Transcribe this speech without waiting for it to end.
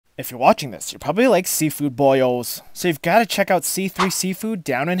If you're watching this, you probably like seafood boils. So you've got to check out C3 Seafood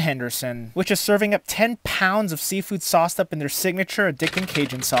down in Henderson, which is serving up 10 pounds of seafood sauced up in their signature addicting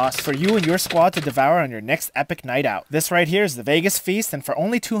Cajun sauce for you and your squad to devour on your next epic night out. This right here is the Vegas Feast, and for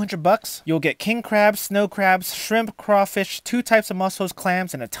only $200, you'll get king crabs, snow crabs, shrimp, crawfish, 2 types of mussels,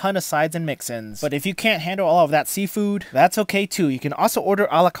 clams, and a ton of sides and mix-ins. But if you can't handle all of that seafood, that's okay too. You can also order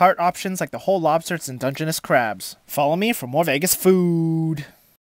a la carte options like the whole lobsters and Dungeness crabs. Follow me for more Vegas food.